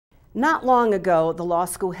Not long ago, the law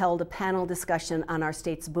school held a panel discussion on our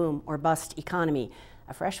state's boom or bust economy.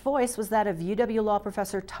 A fresh voice was that of UW Law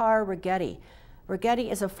professor Tara Righetti. Righetti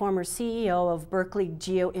is a former CEO of Berkeley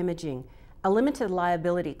Geoimaging, a limited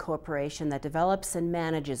liability corporation that develops and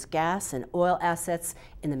manages gas and oil assets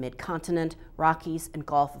in the Mid-Continent, Rockies, and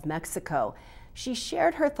Gulf of Mexico. She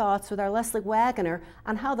shared her thoughts with our Leslie Waggener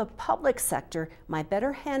on how the public sector might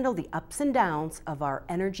better handle the ups and downs of our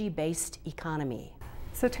energy-based economy.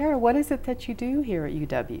 So Tara, what is it that you do here at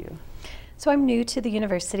UW? So I'm new to the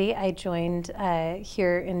university. I joined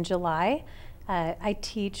here in July. I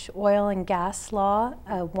teach oil and gas law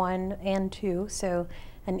 1 and 2, so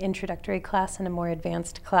an introductory class and a more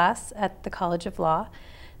advanced class at the College of Law.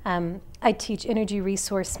 I teach energy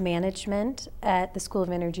resource management at the School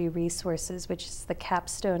of Energy Resources, which is the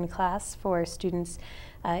capstone class for students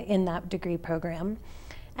in that degree program.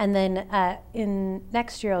 And then in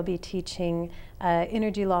next year I'll be teaching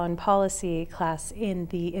energy law and policy class in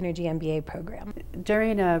the Energy MBA program.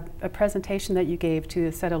 During a presentation that you gave to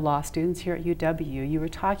a set of law students here at UW, you were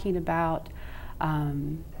talking about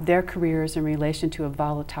their careers in relation to a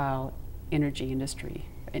volatile energy industry,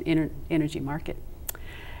 an energy market.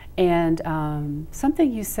 And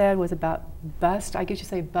something you said was about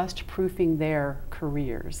bust-proofing their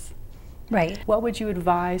careers. Right. What would you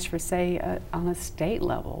advise for, say, on a state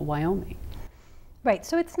level, Wyoming? Right,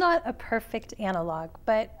 so it's not a perfect analog,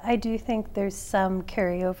 but I do think there's some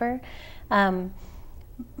carryover.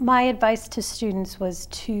 My advice to students was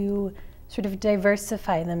to sort of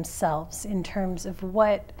diversify themselves in terms of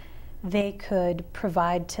what they could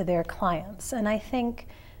provide to their clients. And I think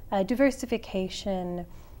diversification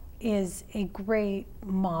is a great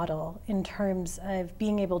model in terms of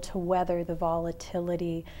being able to weather the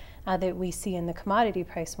volatility that we see in the commodity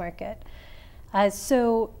price market.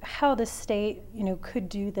 So how the state, could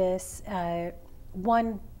do this,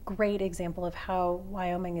 one great example of how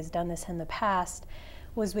Wyoming has done this in the past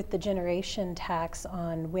was with the generation tax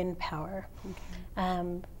on wind power,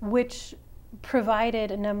 which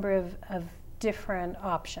provided a number of different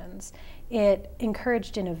options. It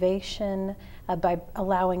encouraged innovation by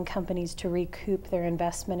allowing companies to recoup their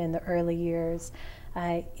investment in the early years.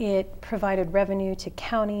 It provided revenue to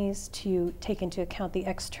counties to take into account the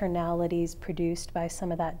externalities produced by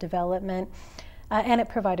some of that development, and it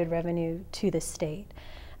provided revenue to the state.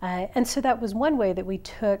 And so that was one way that we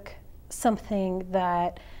took something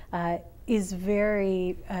that is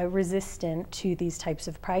very resistant to these types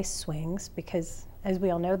of price swings, because as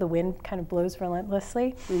we all know, the wind kind of blows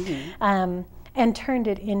relentlessly, and turned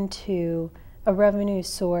it into a revenue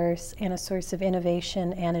source and a source of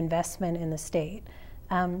innovation and investment in the state.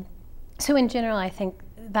 So in general, I think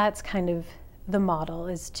that's kind of the model,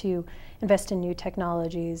 is to invest in new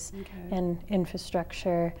technologies and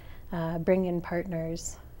infrastructure, bring in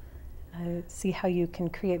partners, see how you can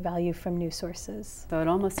create value from new sources. So it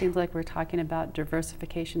almost seems like we're talking about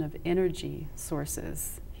diversification of energy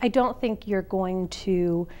sources. I don't think you're going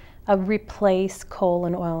to replace coal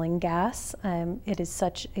and oil and gas. It is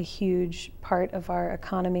such a huge part of our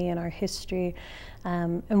economy and our history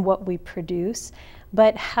and what we produce.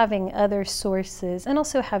 But having other sources and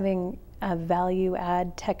also having value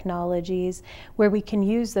add technologies where we can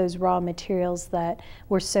use those raw materials that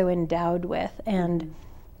we're so endowed with and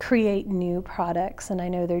create new products. And I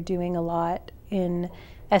know they're doing a lot in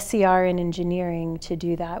SCR and engineering to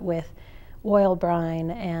do that with oil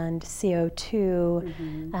brine and CO2,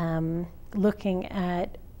 looking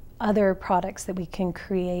at other products that we can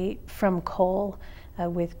create from coal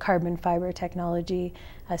with carbon fiber technology.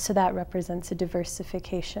 So that represents a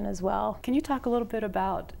diversification as well. Can you talk a little bit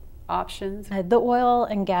about options? The oil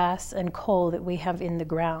and gas and coal that we have in the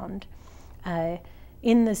ground,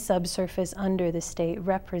 in the subsurface under the state,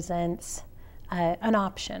 represents an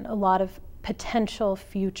option, a lot of potential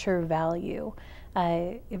future value.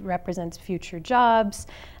 It represents future jobs,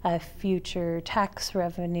 future tax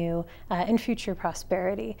revenue, and future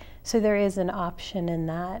prosperity. So there is an option in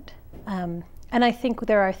that. And I think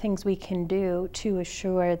there are things we can do to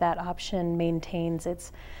assure that option maintains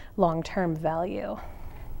its long-term value.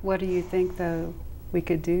 What do you think, though, we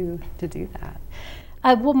could do to do that?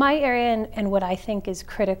 Well, my area and what I think is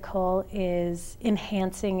critical is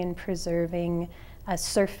enhancing and preserving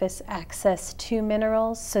surface access to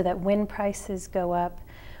minerals so that when prices go up,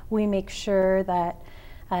 we make sure that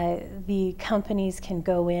the companies can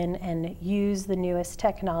go in and use the newest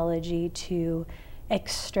technology to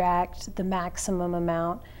extract the maximum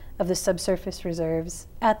amount of the subsurface reserves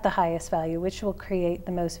at the highest value, which will create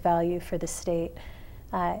the most value for the state.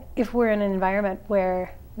 If we're in an environment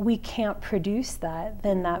where we can't produce that,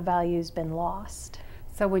 then that value's been lost.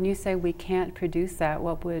 So when you say we can't produce that,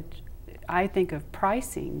 what would, I think of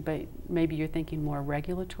pricing, but maybe you're thinking more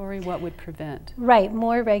regulatory. What would prevent? Right,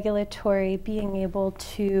 more regulatory, being able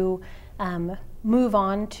to move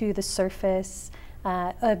on to the surface,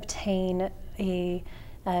 obtain a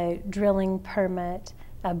drilling permit,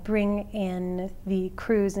 bring in the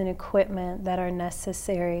crews and equipment that are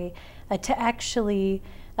necessary to actually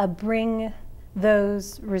bring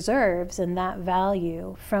those reserves and that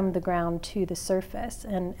value from the ground to the surface.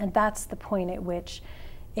 And that's the point at which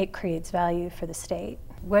it creates value for the state.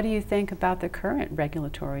 What do you think about the current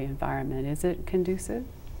regulatory environment? Is it conducive?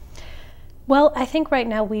 Well, I think right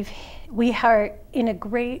now we are in a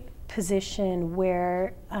great position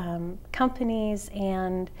where companies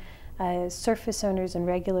and surface owners and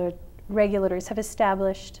regulators have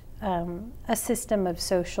established a system of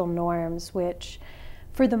social norms which,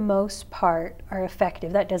 for the most part, are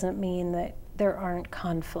effective. That doesn't mean that there aren't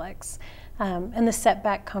conflicts. And the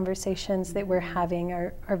setback conversations that we're having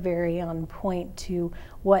are very on point to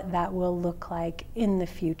what that will look like in the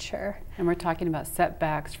future. And we're talking about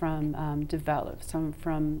setbacks from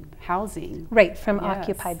from housing. Right, from Yes.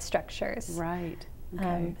 occupied structures. Right.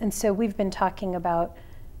 Okay. And so we've been talking about,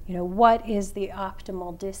 what is the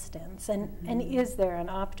optimal distance? And is there an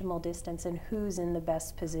optimal distance, and who's in the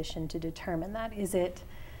best position to determine that? Is it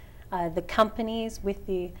the companies with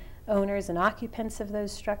the owners and occupants of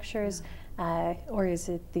those structures, or is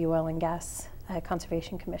it the Oil and Gas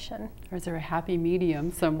Conservation Commission? Or is there a happy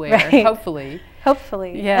medium somewhere, Right. hopefully?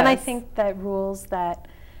 Hopefully. Yes. And I think that rules that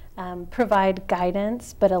provide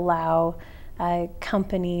guidance but allow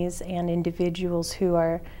companies and individuals who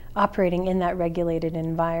are operating in that regulated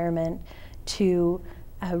environment to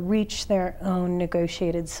reach their own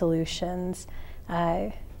negotiated solutions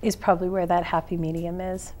is probably where that happy medium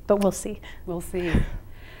is. But we'll see. We'll see.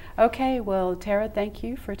 Okay, well, Tara, thank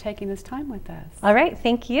you for taking this time with us. All right,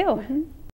 thank you. Mm-hmm.